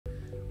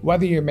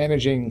Whether you're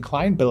managing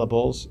client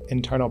billables,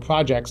 internal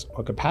projects,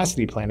 or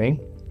capacity planning,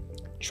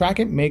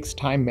 Tracket makes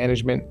time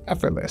management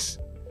effortless.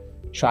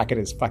 Tracket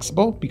is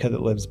flexible because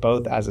it lives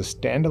both as a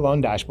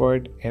standalone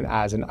dashboard and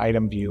as an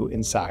item view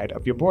inside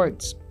of your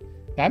boards.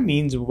 That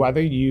means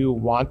whether you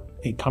want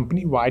a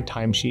company-wide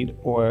timesheet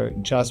or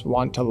just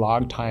want to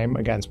log time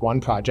against one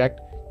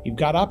project, you've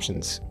got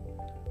options.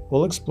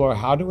 We'll explore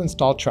how to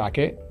install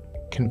Tracket,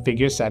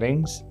 configure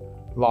settings,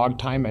 log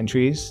time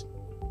entries,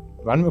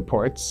 run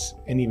reports,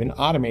 and even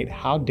automate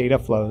how data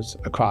flows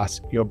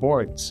across your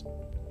boards.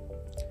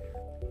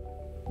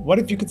 What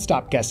if you could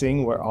stop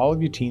guessing where all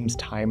of your team's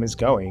time is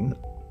going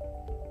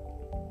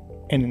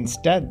and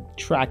instead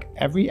track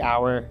every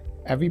hour,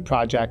 every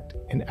project,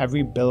 and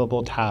every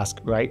billable task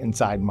right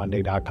inside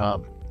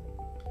monday.com?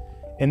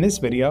 In this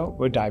video,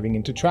 we're diving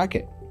into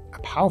Tracket, a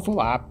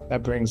powerful app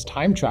that brings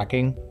time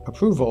tracking,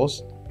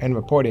 approvals, and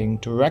reporting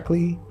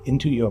directly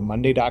into your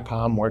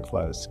monday.com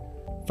workflows.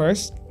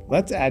 First,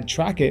 let's add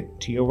Tracket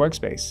to your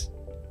workspace.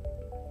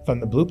 From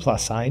the blue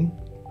plus sign,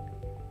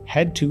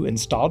 head to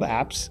Installed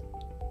Apps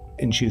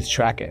and choose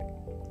Tracket.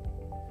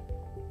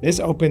 This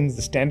opens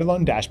the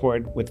standalone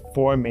dashboard with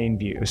 4 main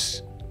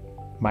views: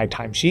 My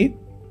Timesheet,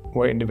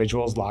 where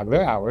individuals log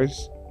their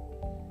hours;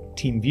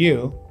 Team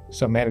View,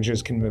 so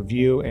managers can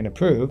review and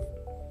approve;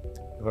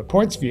 the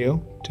Reports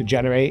view, to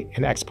generate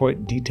and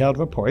export detailed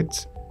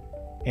reports;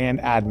 and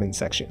Admin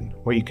section,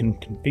 where you can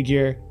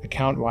configure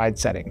account-wide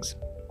settings.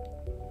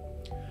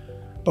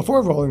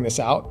 Before rolling this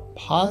out,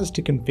 pause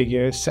to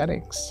configure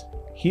settings.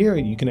 Here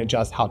you can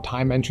adjust how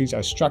time entries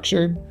are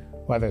structured,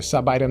 whether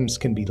sub-items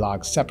can be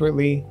logged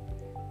separately,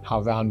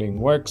 how rounding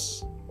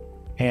works,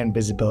 and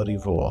visibility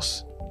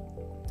rules.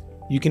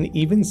 You can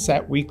even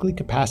set weekly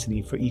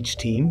capacity for each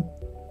team,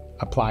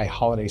 apply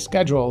holiday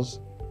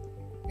schedules,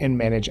 and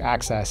manage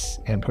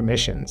access and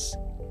permissions.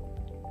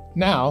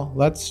 Now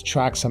let's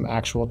track some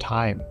actual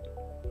time.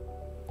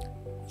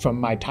 From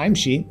My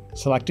Timesheet,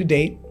 select a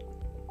date,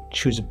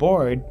 choose a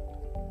board,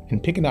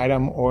 and pick an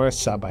item or a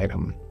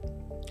sub-item.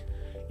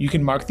 You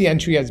can mark the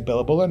entry as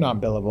billable or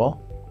non-billable,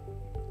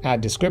 add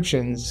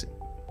descriptions,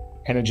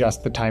 and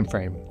adjust the time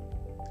frame.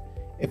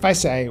 If I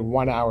say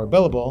 1 hour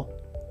billable,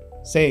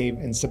 save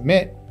and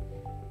submit,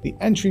 the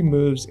entry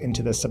moves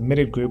into the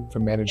submitted group for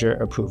manager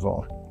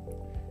approval.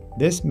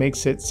 This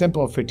makes it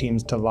simple for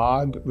teams to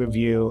log,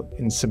 review,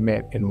 and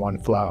submit in one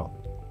flow.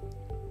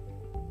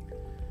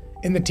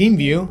 In the team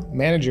view,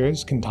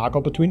 managers can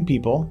toggle between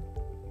people,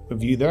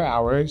 review their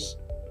hours,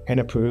 and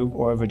approve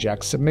or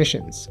reject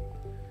submissions.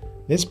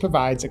 This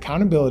provides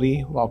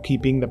accountability while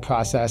keeping the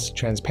process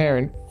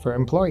transparent for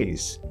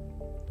employees.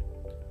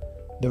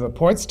 The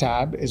Reports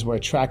tab is where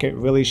Tracket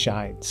really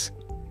shines.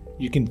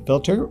 You can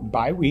filter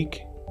by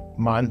week,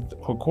 month,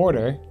 or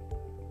quarter,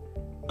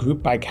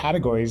 group by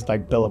categories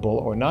like billable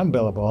or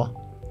non-billable,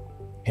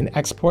 and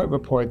export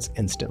reports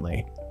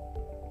instantly.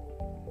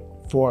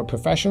 For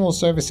professional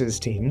services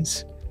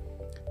teams,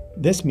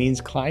 this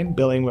means client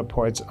billing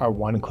reports are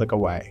one click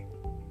away.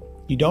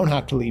 You don't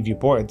have to leave your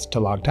boards to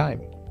log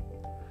time.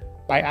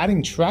 By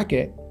adding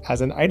Tracket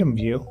as an item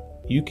view,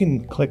 you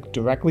can click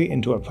directly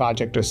into a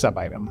project or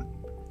sub-item,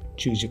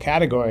 choose your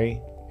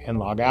category, and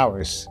log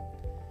hours.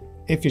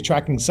 If you're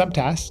tracking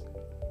subtasks,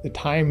 the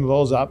time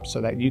rolls up so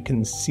that you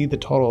can see the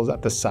totals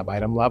at the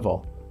sub-item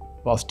level,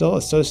 while still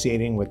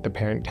associating with the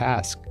parent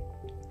task.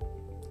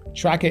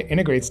 Tracket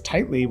integrates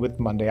tightly with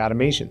Monday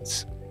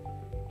automations.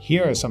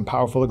 Here are some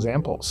powerful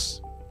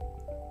examples.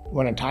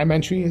 When a time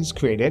entry is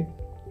created,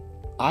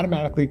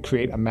 automatically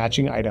create a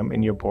matching item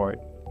in your board.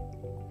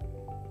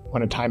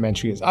 When a time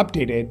entry is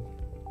updated,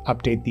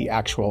 update the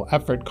actual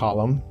effort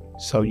column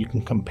so you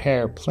can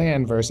compare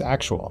plan versus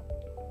actual.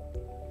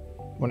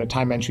 When a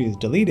time entry is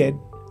deleted,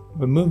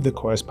 remove the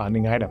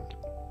corresponding item.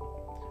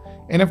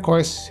 And of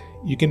course,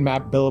 you can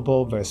map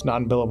billable versus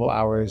non-billable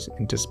hours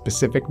into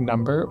specific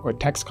number or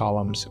text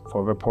columns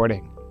for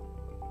reporting.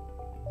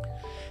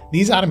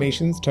 These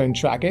automations turn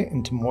Tracket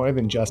into more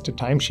than just a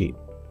timesheet.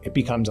 It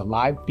becomes a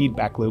live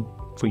feedback loop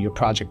for your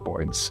project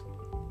boards.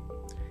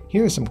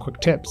 Here are some quick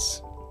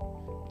tips.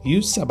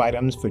 Use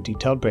sub-items for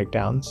detailed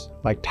breakdowns,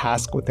 like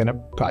tasks within a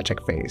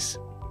project phase.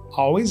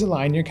 Always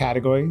align your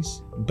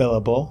categories,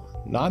 billable,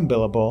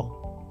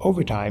 non-billable,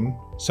 overtime,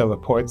 so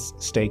reports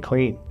stay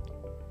clean.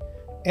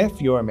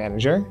 If you're a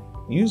manager,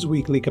 use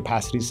weekly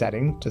capacity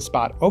setting to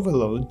spot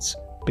overloads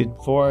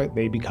before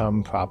they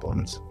become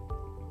problems.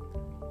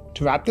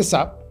 To wrap this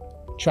up,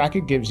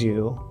 Tracket gives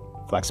you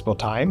flexible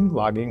time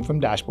logging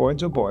from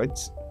dashboards or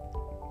boards,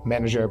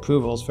 manager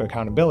approvals for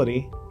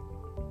accountability,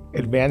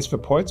 advanced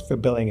reports for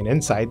billing and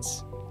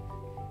insights,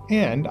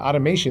 and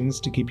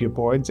automations to keep your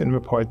boards and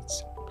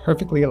reports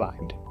perfectly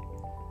aligned.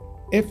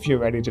 If you're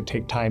ready to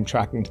take time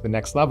tracking to the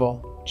next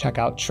level, check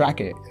out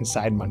Tracket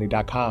inside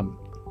monday.com.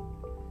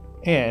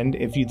 And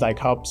if you'd like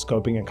help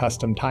scoping a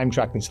custom time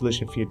tracking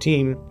solution for your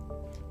team,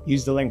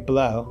 use the link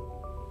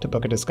below to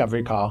book a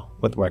discovery call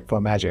with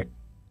Workflow Magic.